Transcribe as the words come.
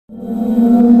You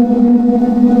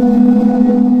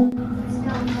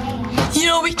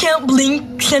know we can't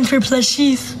blink except for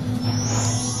plushies.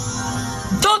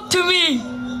 Talk to me!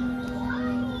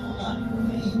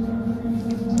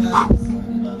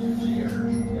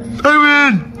 I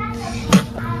win!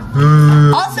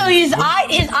 Also, his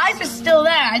eyes are still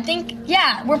there. I think,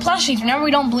 yeah, we're plushies. Whenever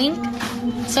we don't blink,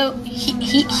 so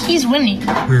he's winning.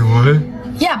 Wait, what?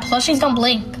 Yeah, plushies don't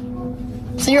blink.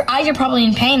 So your eyes are probably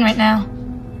in pain right now.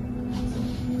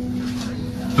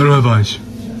 I don't have eyes.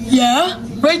 Yeah,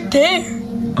 right there.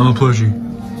 I'm a plushie.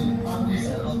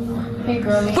 Hey,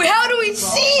 girlie. Wait, how do we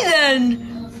see then?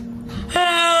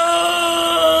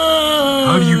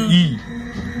 How do you eat?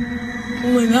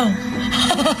 Oh my god.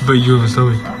 But you have a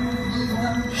stomach.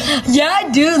 Yeah, I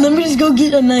do. Let me just go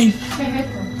get a knife.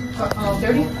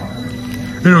 30?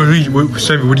 No,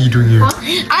 Simon, what are you doing here?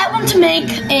 I want to make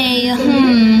a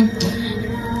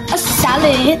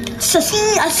salad. A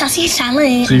sassy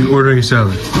salad. So you're ordering a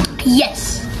salad?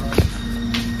 Yes.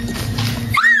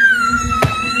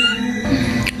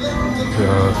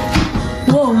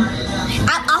 Whoa.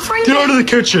 I'm offering. Get out of the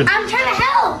kitchen! I'm trying to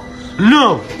help.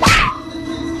 No!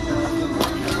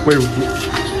 Wait.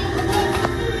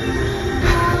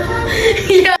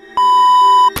 Yeah.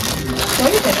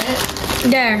 Wait a minute.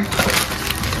 There.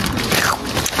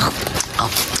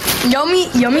 Yummy,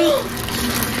 yummy,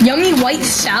 yummy white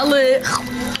salad.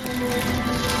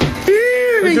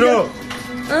 Pick it up!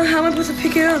 How am I supposed to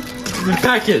pick it up? The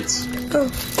packets!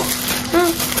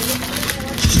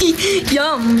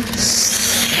 Yum.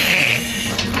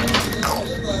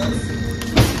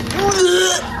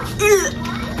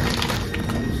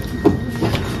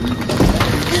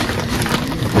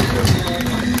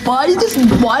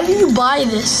 Why do you buy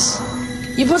this?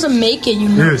 You're supposed to make it, you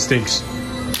know. Yeah, it stinks.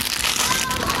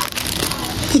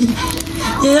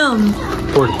 Yum.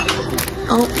 Pour it.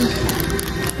 Oh.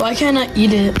 Why can't I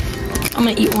eat it? I'm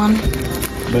gonna eat one.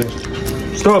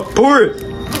 Stop, pour it!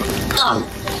 Oh.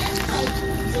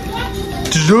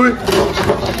 Did you do it?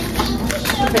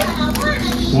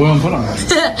 Well, put on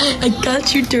it. I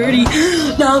got you dirty.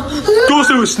 Now. Go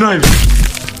say it was snipe.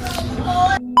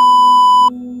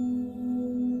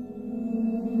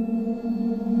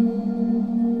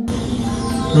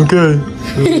 Okay.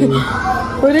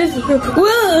 What is it?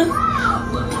 Whoa.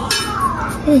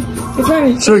 It's not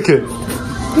me. Check it.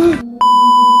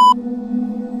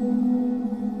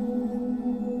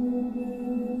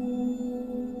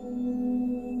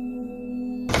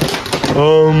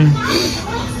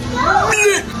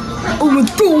 I'm gonna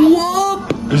throw up.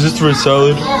 Is this the right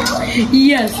salad?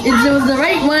 Yes, it was the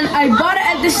right one. I bought it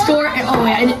at the store. And, oh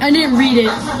wait, I didn't read it.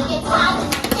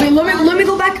 Wait, let me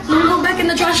go back. Let me go back in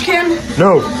the trash can.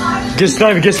 No. Get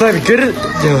sniping, get it.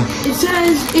 Yeah. It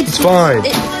says It's fine.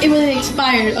 It was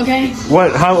expired. Okay.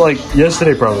 What? How? Like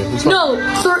yesterday, probably. It's fine. No,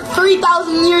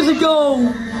 3,000 years ago.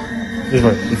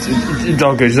 It's fine. It's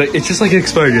all good. It's just like it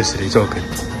expired yesterday. It's all good.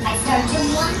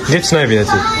 Get sniping.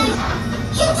 That's it.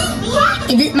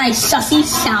 Is it my sussy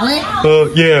salad?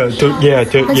 Yeah. Let's see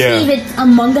if it's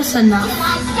Among Us enough.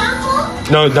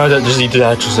 No, not that. Just eat the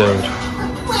actual salad.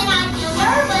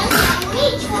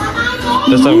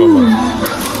 That's not good.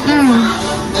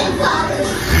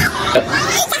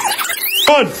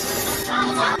 Fun!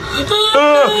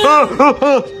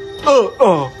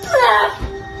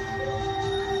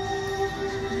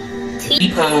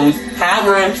 T-pose,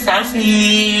 power, sassy.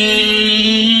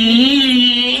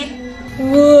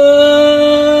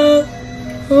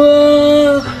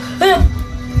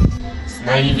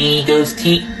 Snivy goes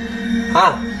T.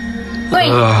 Huh?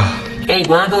 Wait. Hey,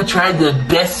 wanna go try the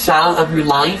best salad of your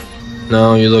life?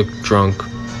 No, you look drunk.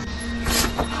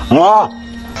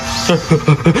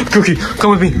 Cookie,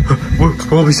 come with me.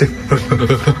 We'll be safe.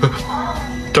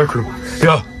 Dark room.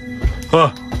 Yeah.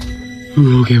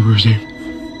 Okay, we're safe.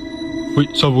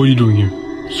 Wait, Sab, what are you doing here?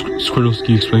 Squirtles,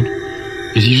 can you explain?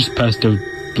 Is he just passed out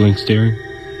blank staring?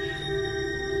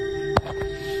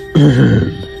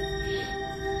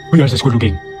 We are the Squirtle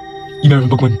Gang. You know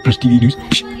Pokemon Plus TV news?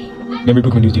 Remember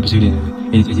Pokemon news episode?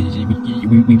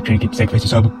 We trying to get sacrificed to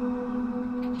Sab.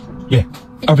 Yeah,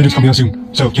 our video's coming out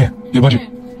soon. So yeah, watch it.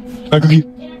 Cookie.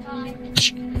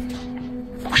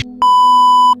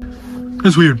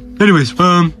 That's weird. Anyways,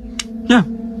 yeah.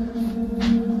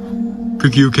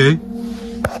 Cookie, okay?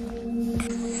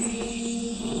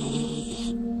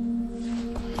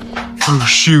 Oh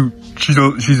shoot, she's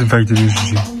infected, isn't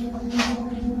she?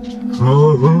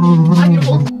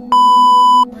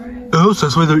 Oh, so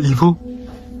that's why they're evil?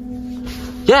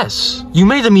 Yes, you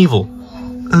made them evil.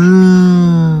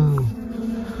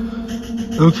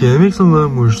 Okay, that makes a lot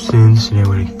more sense now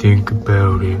when I think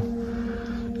about it.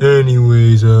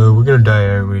 Anyways, we're gonna die,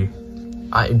 aren't we?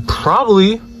 I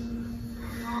probably.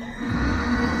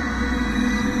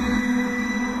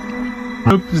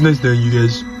 It's nice knowing you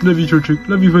guys. Love you, Church.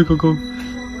 Love you, Coco.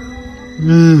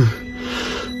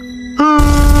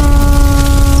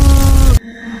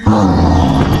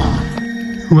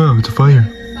 Wow, it's a fire.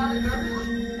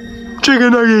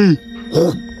 Chicken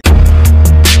nugget!